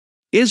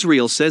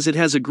Israel says it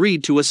has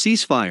agreed to a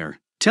ceasefire.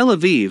 Tel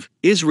Aviv,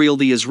 Israel.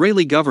 The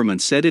Israeli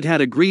government said it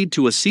had agreed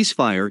to a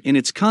ceasefire in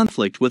its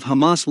conflict with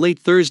Hamas late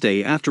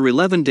Thursday after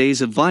 11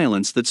 days of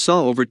violence that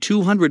saw over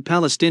 200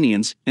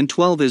 Palestinians and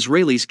 12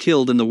 Israelis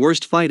killed in the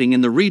worst fighting in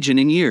the region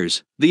in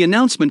years. The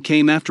announcement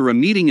came after a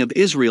meeting of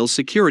Israel's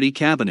security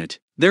cabinet.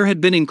 There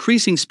had been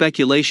increasing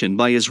speculation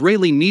by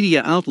Israeli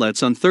media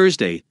outlets on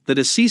Thursday that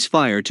a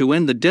ceasefire to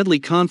end the deadly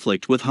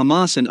conflict with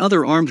Hamas and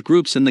other armed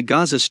groups in the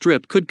Gaza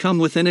Strip could come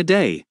within a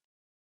day.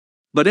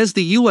 But as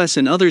the US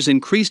and others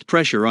increased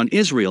pressure on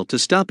Israel to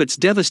stop its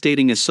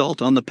devastating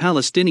assault on the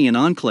Palestinian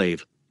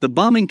enclave, the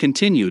bombing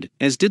continued,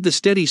 as did the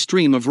steady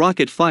stream of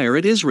rocket fire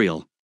at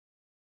Israel.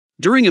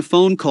 During a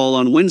phone call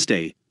on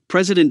Wednesday,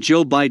 President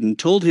Joe Biden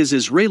told his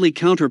Israeli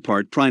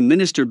counterpart Prime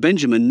Minister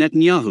Benjamin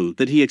Netanyahu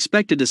that he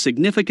expected a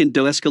significant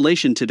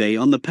de-escalation today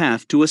on the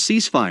path to a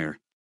ceasefire.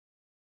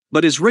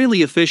 But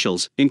Israeli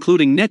officials,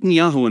 including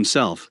Netanyahu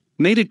himself,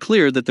 made it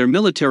clear that their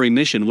military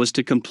mission was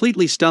to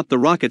completely stop the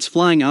rockets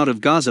flying out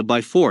of Gaza by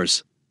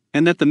force,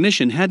 and that the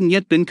mission hadn't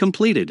yet been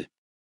completed.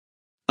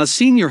 A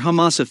senior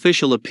Hamas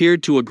official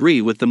appeared to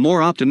agree with the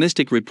more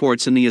optimistic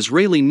reports in the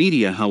Israeli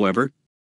media, however,